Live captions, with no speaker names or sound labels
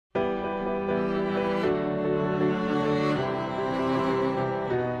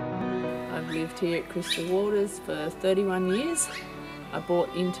lived here at Crystal Waters for 31 years. I bought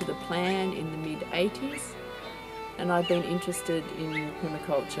into the plan in the mid-80s, and I've been interested in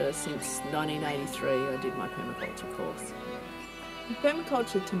permaculture since 1983. I did my permaculture course.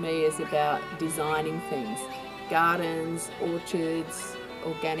 Permaculture to me is about designing things, gardens, orchards,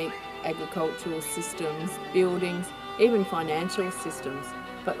 organic agricultural systems, buildings, even financial systems,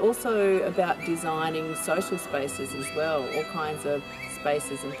 but also about designing social spaces as well, all kinds of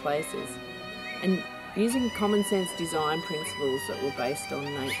spaces and places, and using common sense design principles that were based on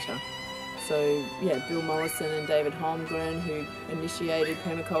nature. So yeah, Bill Mollison and David Holmgren, who initiated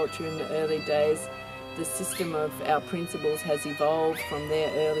permaculture in the early days, the system of our principles has evolved from their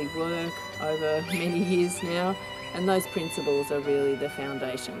early work over many years now, and those principles are really the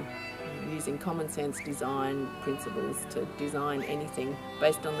foundation. Using common sense design principles to design anything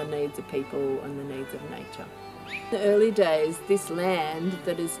based on the needs of people and the needs of nature. In the early days, this land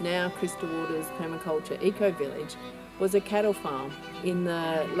that is now Crystal Waters Permaculture Ecovillage was a cattle farm. In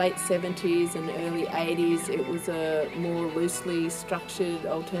the late 70s and early 80s, it was a more loosely structured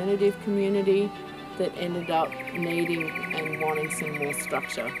alternative community that ended up needing and wanting some more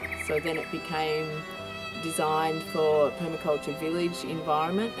structure. So then it became designed for permaculture village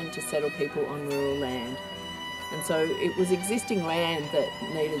environment and to settle people on rural land. And so it was existing land that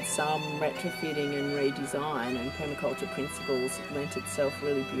needed some retrofitting and redesign, and permaculture principles lent itself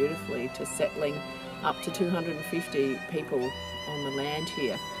really beautifully to settling up to 250 people on the land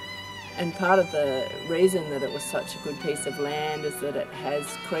here. And part of the reason that it was such a good piece of land is that it has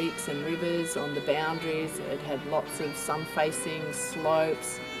creeks and rivers on the boundaries. It had lots of sun-facing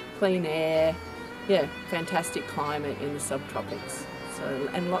slopes, clean air, yeah, fantastic climate in the subtropics. So,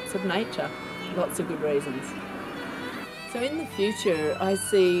 and lots of nature, lots of good reasons. So in the future, I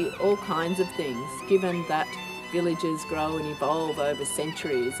see all kinds of things, given that villages grow and evolve over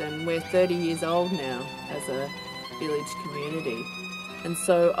centuries, and we're 30 years old now as a village community. And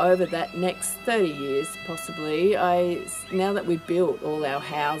so over that next 30 years, possibly, now that we've built all our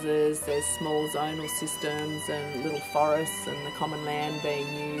houses, there's small zonal systems and little forests and the common land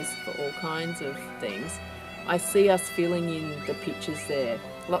being used for all kinds of things, I see us filling in the pictures there.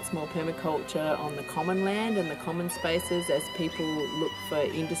 Lots more permaculture on the common land and the common spaces as people look for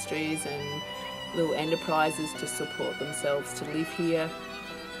industries and little enterprises to support themselves to live here.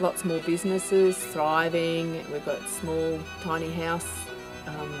 Lots more businesses thriving. We've got small tiny house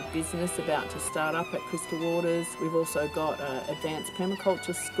business about to start up at Crystal Waters. We've also got an advanced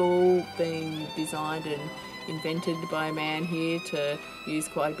permaculture school being designed and invented by a man here to use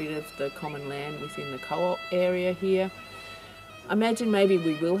quite a bit of the common land within the co-op area here. I imagine maybe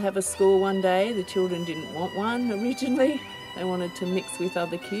we will have a school one day. The children didn't want one originally. They wanted to mix with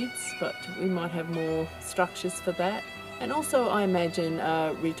other kids, but we might have more structures for that. And also I imagine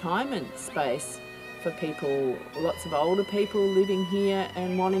a retirement space for people, lots of older people living here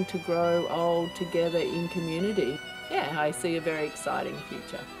and wanting to grow old together in community. Yeah, I see a very exciting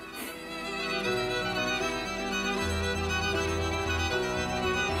future.